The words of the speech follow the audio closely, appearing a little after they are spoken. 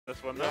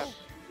This one, no.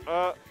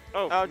 Yep.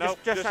 Oh, no,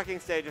 just checking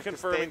stages.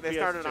 confirming They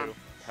started PS2. on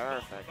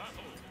perfect.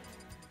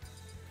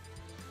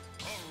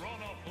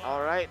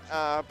 All right,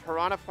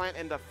 Piranha Plant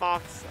into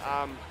Fox.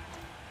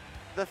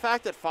 The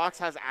fact that Fox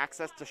has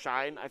access to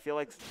Shine, I feel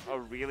like is a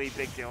really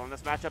big deal in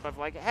this matchup of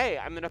like, hey,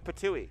 I'm in a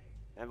Patui.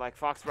 And like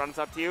Fox runs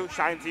up to you,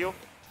 shines you,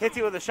 hits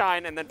you with a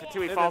Shine, and then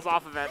Patui falls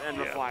off of it and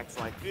reflects.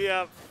 Like,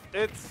 yeah,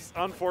 it's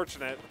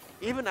unfortunate.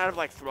 Even out of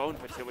like thrown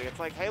Patui, it's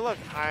like, hey, look,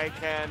 I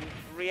can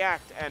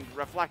react and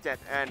reflect it,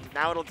 and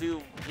now it'll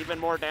do even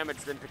more damage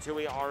than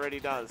Patui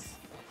already does.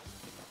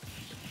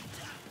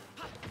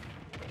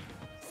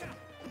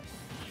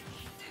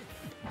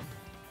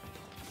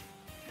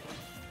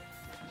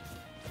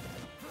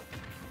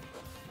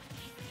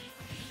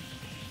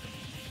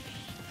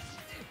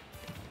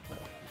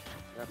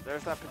 Yep,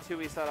 there's that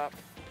Patui setup.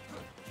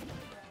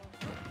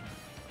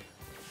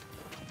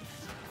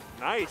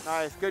 Nice.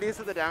 Nice. Good use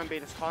of the down B,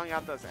 just calling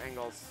out those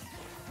angles.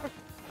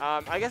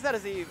 I guess that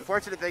is the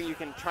fortunate thing you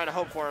can try to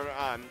hope for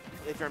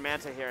if you're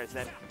Manta here, is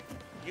that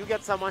you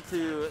get someone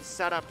to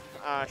set up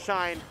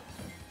Shine,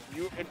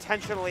 you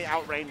intentionally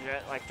outrange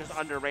it, like just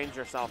underrange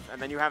yourself,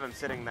 and then you have him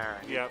sitting there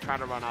and you try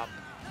to run up.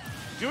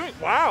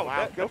 Wow.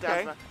 Wow, good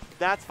okay.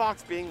 That's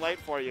Fox being late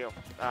for you.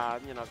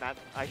 You know, that,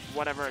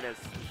 whatever it is,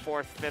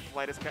 4th, 5th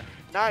latest.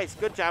 Nice,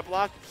 good jab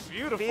block.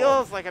 Beautiful.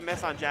 Feels like a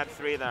miss on jab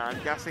 3 there.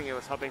 I'm guessing it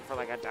was hoping for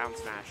like a down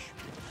smash.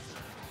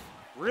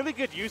 Really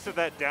good use of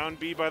that down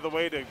B, by the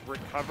way, to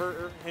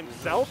recover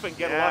himself and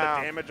get a lot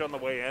of damage on the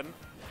way in.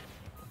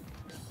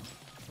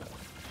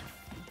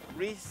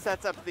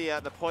 Resets up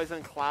the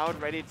Poison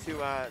Cloud, ready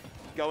to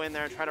go in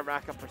there and try to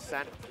rack up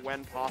percent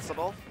when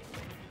possible.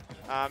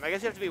 I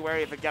guess you have to be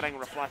wary of it getting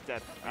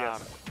reflected.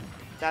 Yes.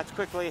 That's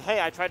quickly,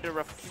 hey, I tried to,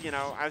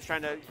 I was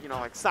trying to,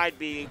 like side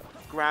B,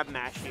 grab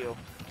mash you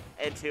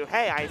into,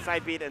 hey, I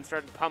side beat and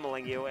started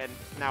pummeling you, and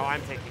now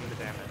I'm taking the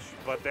damage.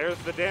 But there's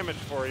the damage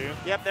for you.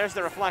 Yep, there's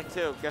the reflect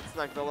too. Gets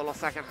like the little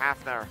second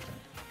half there.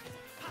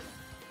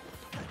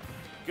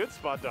 Good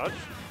spot dodge.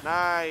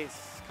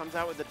 Nice. Comes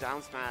out with the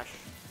down smash.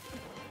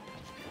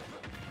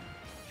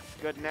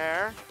 Good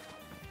nair.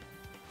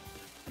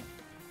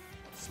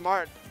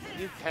 Smart.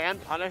 You can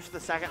punish the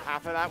second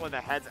half of that when the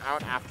head's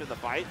out after the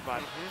bite,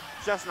 but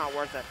just not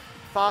worth it.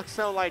 Fox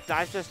so light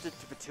dies just to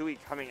Patui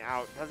coming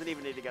out. Doesn't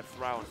even need to get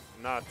thrown.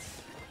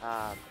 Nuts.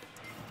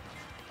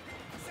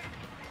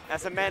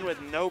 As a man with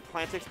no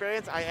plant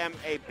experience, I am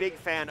a big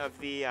fan of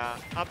the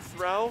up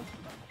throw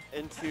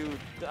into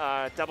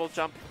double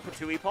jump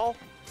Patui pull.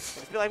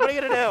 Just be like, what are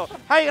you gonna do?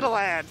 How are you gonna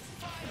land?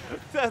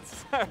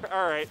 That's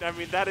all right. I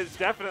mean, that is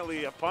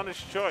definitely a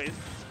punished choice.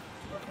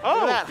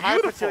 Oh, that high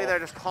Patui there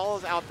just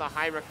calls out the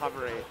high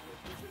recovery.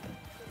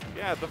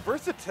 Yeah, the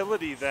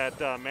versatility that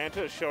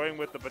Manta is showing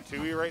with the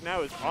Patui right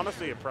now is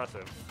honestly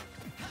impressive.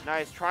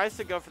 Nice. Tries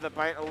to go for the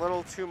bite. A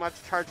little too much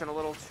charge and a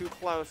little too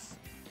close.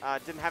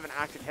 Didn't have an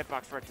active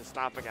hitbox for it to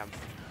stop against.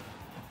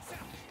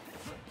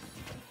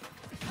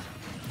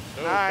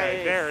 Okay,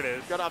 nice. there it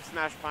is. Good up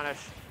smash punish.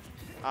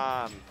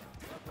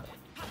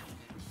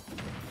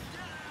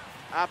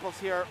 Apples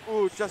here.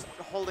 Ooh, just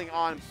holding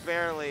on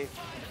barely.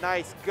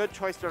 Nice. Good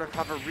choice to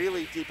recover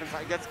really deep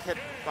inside. Gets hit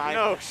by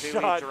no Patui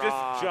shot. draw.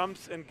 Just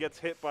jumps and gets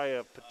hit by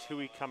a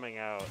Patui coming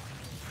out.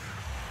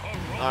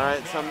 All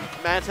right, so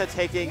Manta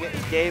taking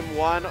game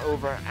 1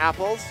 over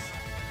Apples.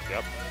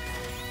 Yep.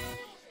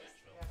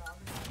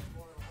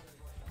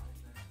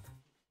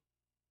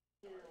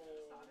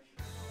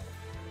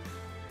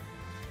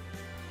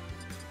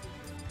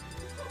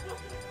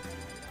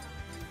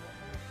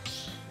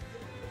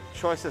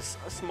 Choice is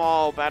a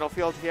small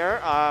battlefield here.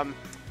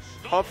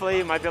 Hopefully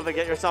you might be able to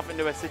get yourself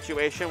into a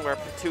situation where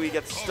Patui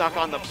gets stuck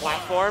on the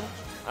platform.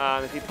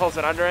 If he pulls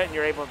it under it and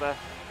you're able to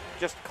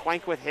just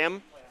clank with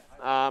him.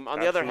 On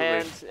the other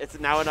hand, it's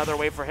now another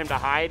way for him to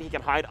hide. He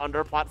can hide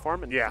under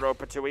platform and throw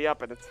Patui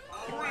up. And it's,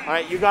 all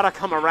right, you got to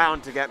come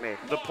around to get me.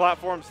 The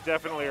platforms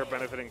definitely are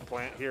benefiting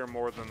Plant here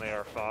more than they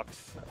are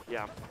Fox.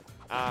 Yeah.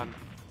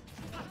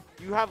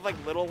 You have like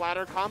little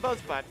ladder combos,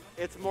 but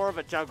it's more of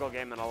a juggle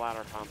game than a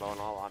ladder combo in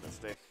all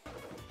honesty.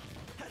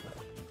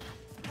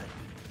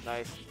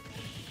 Nice.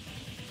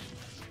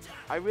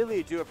 I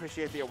really do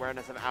appreciate the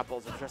awareness of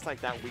Apples of just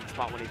like that weak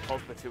spot when he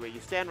pulls Patui.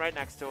 You stand right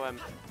next to him.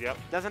 Yep.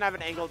 Doesn't have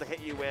an angle to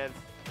hit you with.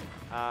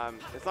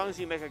 As long as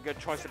you make a good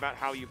choice about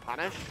how you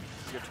punish,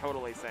 you're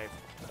totally safe.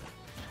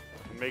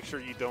 And make sure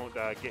you don't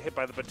get hit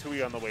by the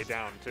Patui on the way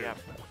down, too. Yep.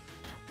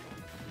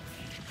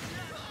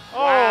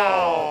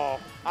 Oh!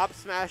 Up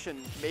smash and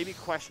maybe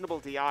questionable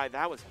DI.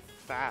 That was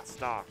fast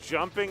stock.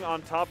 Jumping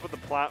on top of the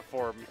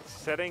platform,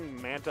 setting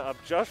Manta up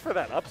just for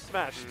that up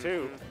smash,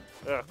 too.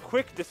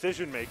 Quick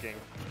decision making.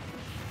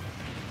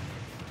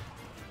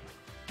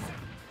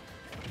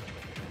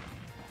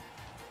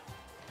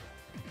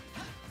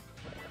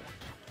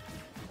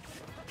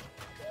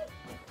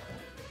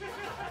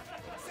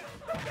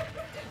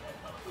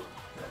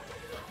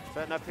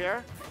 Setting up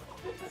here.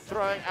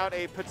 Throwing out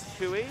a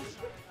Patui.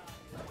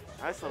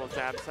 Nice little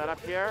jab set up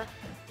here.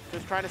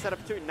 Just trying to set up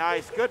Patui.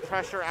 Nice. Good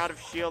pressure out of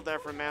shield there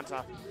from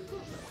Manta.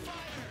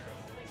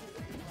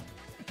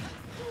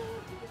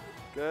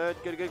 Good,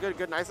 good, good, good,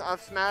 good. Nice up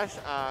smash.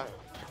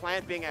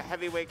 Plant being a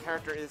heavyweight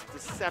character is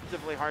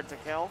deceptively hard to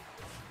kill.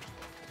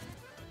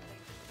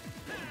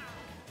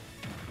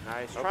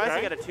 Nice. Tries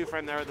to get a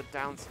 2-frame there with a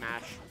down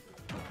smash.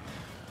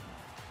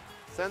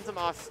 Sends him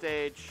off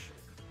stage.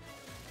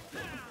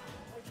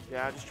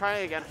 Yeah, just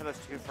trying again for those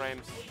 2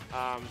 frames.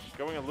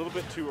 Going a little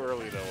bit too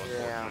early, though,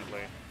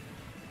 unfortunately.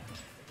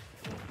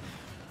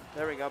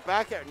 There we go.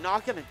 Back air.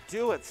 Not going to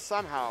do it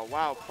somehow.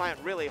 Wow, Plant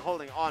really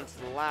holding on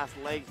to the last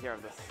leg here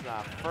of this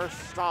first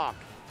stock.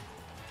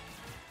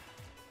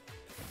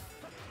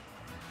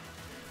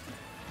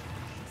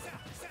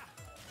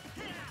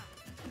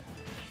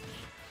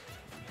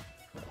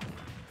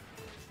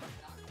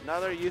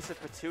 Another use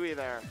of Patui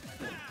there.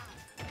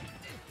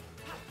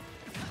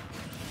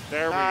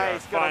 There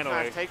nice, we go. Finally.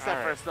 Smash. Takes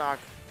that first stock.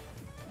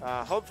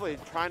 Hopefully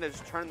trying to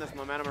just turn this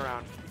momentum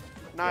around.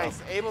 Nice.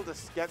 Yep. Able to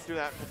get through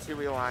that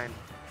Patui line.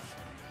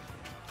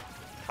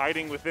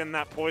 Hiding within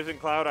that poison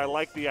cloud. I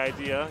like the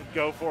idea.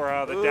 Go for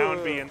the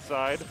down B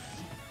inside.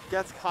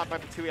 Gets caught by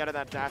Patui out of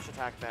that dash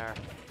attack there.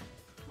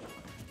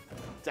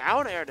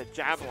 Down air to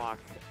jab block.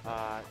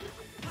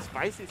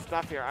 Spicy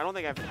stuff here. I don't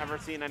think I've ever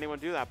seen anyone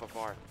do that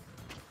before.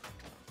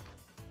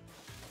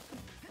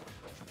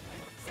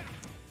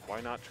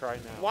 Why not try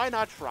now? Why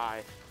not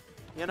try?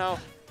 You know,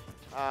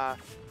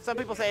 some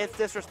people say it's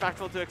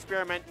disrespectful to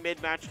experiment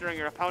mid-match during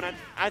your opponent.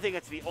 I think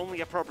it's the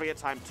only appropriate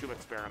time to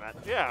experiment.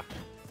 Yeah,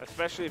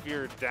 especially if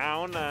you're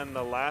down on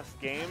the last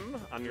game,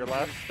 on your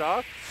last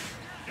stock.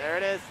 There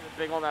it is,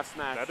 the big old F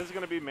smash. That is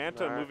going to be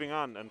Manta moving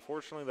on.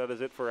 Unfortunately, that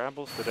is it for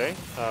Apples today.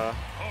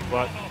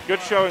 But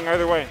good showing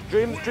either way.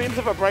 Dreams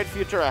of a bright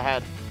future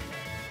ahead.